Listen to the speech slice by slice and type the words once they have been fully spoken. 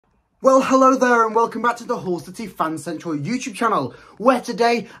Well, hello there and welcome back to the Hull City Fan Central YouTube channel, where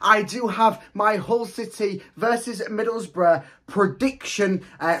today I do have my Hull City versus Middlesbrough prediction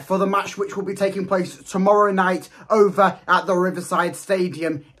for the match which will be taking place tomorrow night over at the Riverside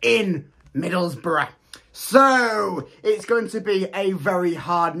Stadium in Middlesbrough. So, it's going to be a very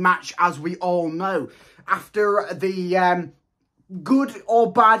hard match, as we all know. After the good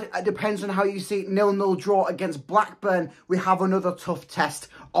or bad, it depends on how you see it, 0-0 draw against Blackburn, we have another tough test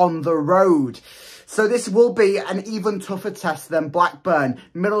on the road. So this will be an even tougher test than Blackburn.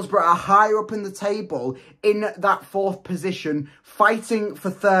 Middlesbrough are higher up in the table in that fourth position, fighting for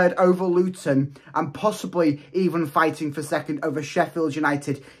third over Luton and possibly even fighting for second over Sheffield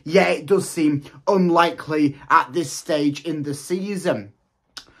United. Yeah, it does seem unlikely at this stage in the season.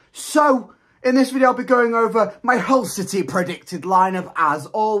 So, in this video, I'll be going over my Hull City predicted lineup as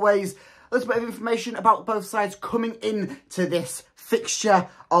always. A little bit of information about both sides coming into this fixture,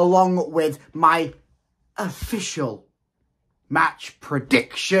 along with my official match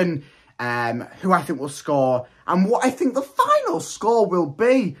prediction, who I think will score, and what I think the final score will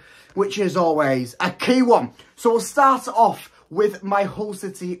be, which is always a key one. So we'll start off with my Hull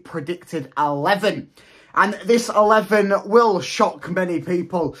City predicted 11. And this 11 will shock many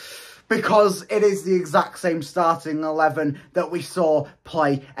people, because it is the exact same starting 11 that we saw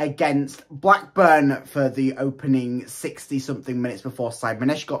play against Blackburn for the opening 60-something minutes before Simon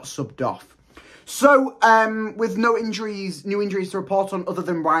got subbed off. So, with no injuries, new injuries to report on other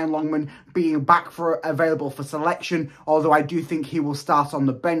than Ryan Longman being back available for selection, although I do think he will start on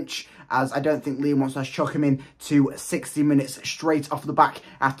the bench, as I don't think Liam wants to chuck him in to 60 minutes straight off the back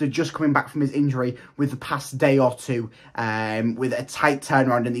after just coming back from his injury with the past day or two, with a tight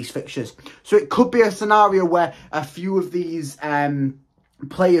turnaround in these fixtures. So it could be a scenario where a few of these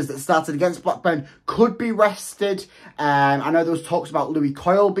players that started against Blackburn could be rested. I know there was talks about Louis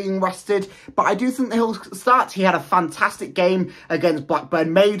Coyle being rested, but I do think that he'll start. He had a fantastic game against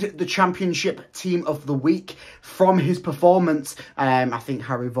Blackburn, made the Championship Team of the Week from his performance. I think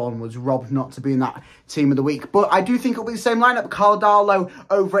Harry Vaughan was robbed not to be in that Team of the Week, but I do think it'll be the same lineup. Carl Darlow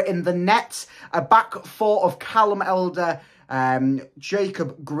over in the net, a back four of Callum Elder,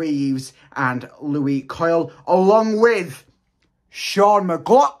 Jacob Greaves and Louis Coyle, along with Sean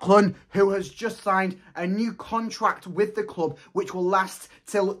McLaughlin, who has just signed a new contract with the club, which will last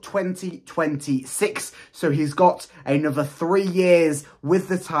till 2026. So he's got another 3 years with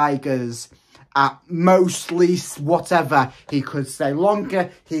the Tigers at most, least, whatever. He could stay longer,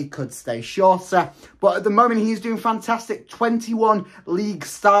 he could stay shorter. But at the moment, he's doing fantastic. 21 league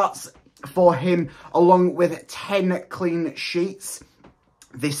starts for him, along with 10 clean sheets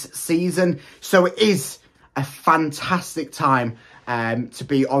this season. So it is a fantastic time to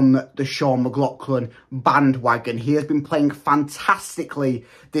be on the Sean McLaughlin bandwagon. He has been playing fantastically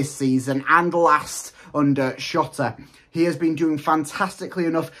this season and last under Shotter. He has been doing fantastically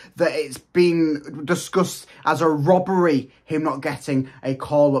enough that it's been discussed as a robbery, him not getting a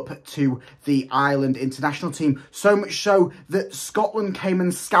call-up to the Ireland international team. So much so that Scotland came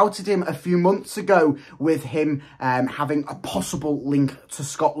and scouted him a few months ago, with him having a possible link to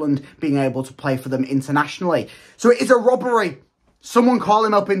Scotland being able to play for them internationally. So it is a robbery. Someone call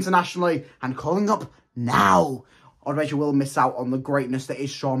him up internationally, and calling up now. Otherwise you will miss out on the greatness that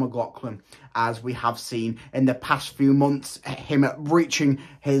is Sean McLaughlin, as we have seen in the past few months, him reaching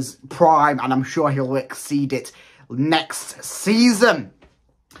his prime, and I'm sure he'll exceed it next season.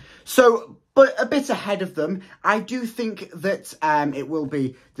 So, but a bit ahead of them, I do think that it will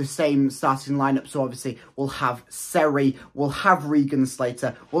be the same starting lineup. So obviously we'll have Seri, we'll have Regan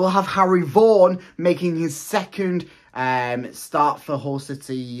Slater, we'll have Harry Vaughan making his second start for Hull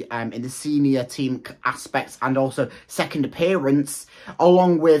City in the senior team aspects, and also second appearance,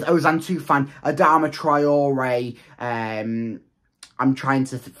 along with Ozan Tufan, Adama Traore. I'm trying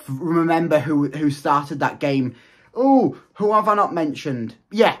to remember who started that game. Oh, who have I not mentioned?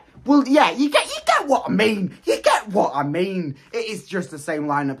 Yeah, well, yeah, you get what I mean. You get what I mean. It is just the same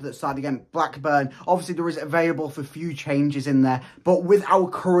lineup that started against Blackburn. Obviously, there is available for few changes in there, but with our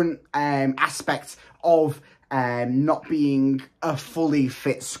current aspects of not being a fully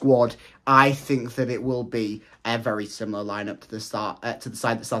fit squad, I think that it will be a very similar lineup to the side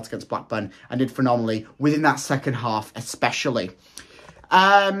that started against Blackburn and did phenomenally within that second half, especially.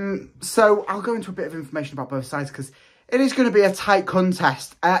 So I'll go into a bit of information about both sides, because It is going to be a tight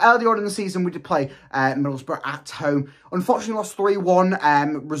contest. Earlier on in the season, we did play Middlesbrough at home. Unfortunately, lost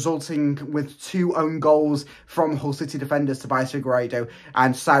 3-1, resulting with 2 own goals from Hull City defenders Tobias Figueiredo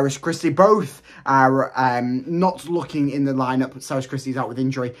and Cyrus Christie. Both are not looking in the lineup. Cyrus Christie's out with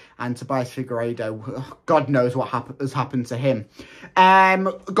injury, and Tobias Figueiredo, God knows what has happened to him.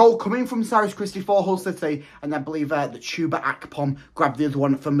 Goal coming from Cyrus Christie for Hull City, and I believe that Chuba Akpom grabbed the other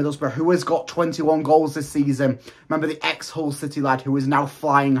one for Middlesbrough, who has got 21 goals this season. Remember the ex-Hull City lad who is now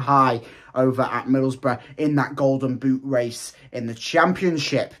flying high over at Middlesbrough in that golden boot race in the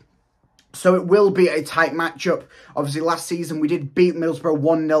Championship. So it will be a tight matchup. Obviously, last season we did beat Middlesbrough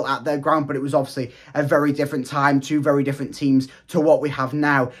 1-0 at their ground, but it was obviously a very different time, 2 very different teams to what we have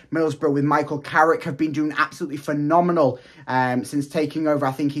now. Middlesbrough with Michael Carrick have been doing absolutely phenomenal since taking over.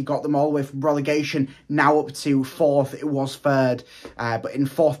 I think he got them all the way from relegation, now up to 4th. It was 3rd, but in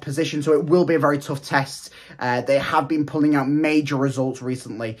 4th position, so it will be a very tough test. They have been pulling out major results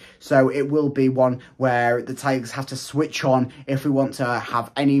recently, so it will be one where the Tigers have to switch on if we want to have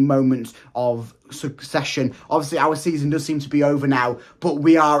any moments of succession. Obviously, our season does seem to be over now, but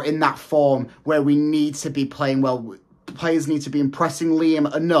we are in that form where we need to be playing well. Players need to be impressing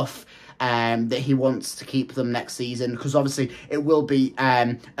Liam enough that he wants to keep them next season, because obviously it will be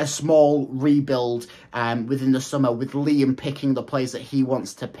a small rebuild within the summer, with Liam picking the players that he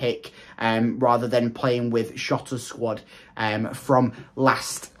wants to pick rather than playing with Shotter's squad from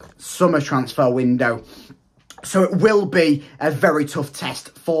last summer transfer window. So it will be a very tough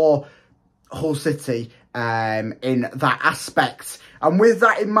test for Hull City in that aspect. And with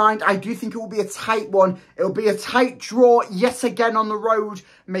that in mind, I do think it will be a tight one. It'll be a tight draw yet again on the road,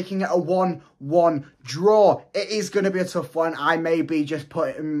 making it a 1-1 draw. It is going to be a tough one. I may be just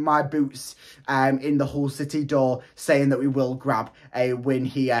putting my boots in the Hull City door, saying that we will grab a win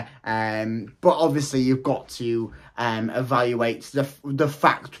here. But obviously, you've got to evaluate the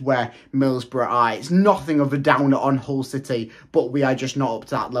fact where Middlesbrough are. It's nothing of a downer on Hull City, but we are just not up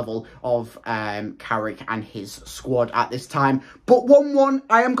to that level of Carrick and his squad at this time. But 1-1,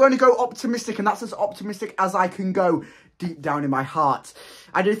 I am going to go optimistic, and that's as optimistic as I can go deep down in my heart.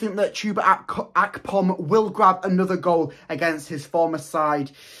 I do think that Chuba Akpom will grab another goal against his former side,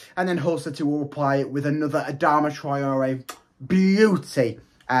 and then Hull City will reply with another Adama Traore beauty.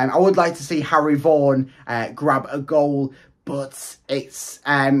 I would like to see Harry Vaughan grab a goal, but it's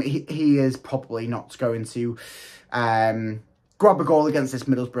he is probably not going to grab a goal against this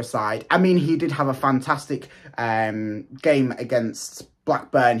Middlesbrough side. I mean, he did have a fantastic game against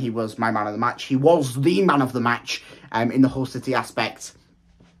Blackburn. He was my man of the match. He was the man of the match in the Hull City aspect.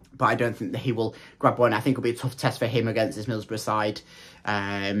 But I don't think that he will grab one. I think it'll be a tough test for him against this Middlesbrough side.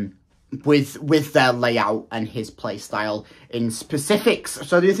 With their layout and his play style in specifics.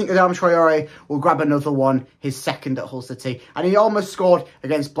 So I do think Adama Traore will grab another one, his second at Hull City. And he almost scored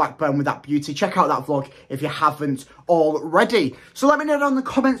against Blackburn with that beauty. Check out that vlog if you haven't already. So let me know down in the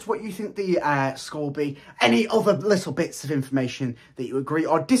comments what you think the score will be. Any other little bits of information that you agree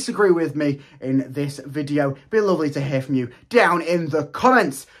or disagree with me in this video. It'd be lovely to hear from you down in the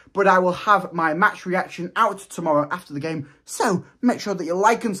comments. But I will have my match reaction out tomorrow after the game. So make sure that you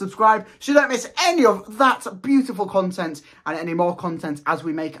like and subscribe so you don't miss any of that beautiful content and any more content as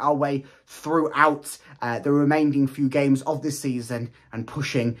we make our way throughout the remaining few games of this season and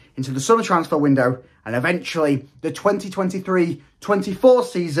pushing into the summer transfer window and eventually the 2023-24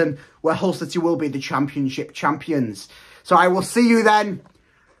 season, where Hull City will be the Championship champions. So I will see you then.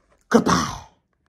 Goodbye.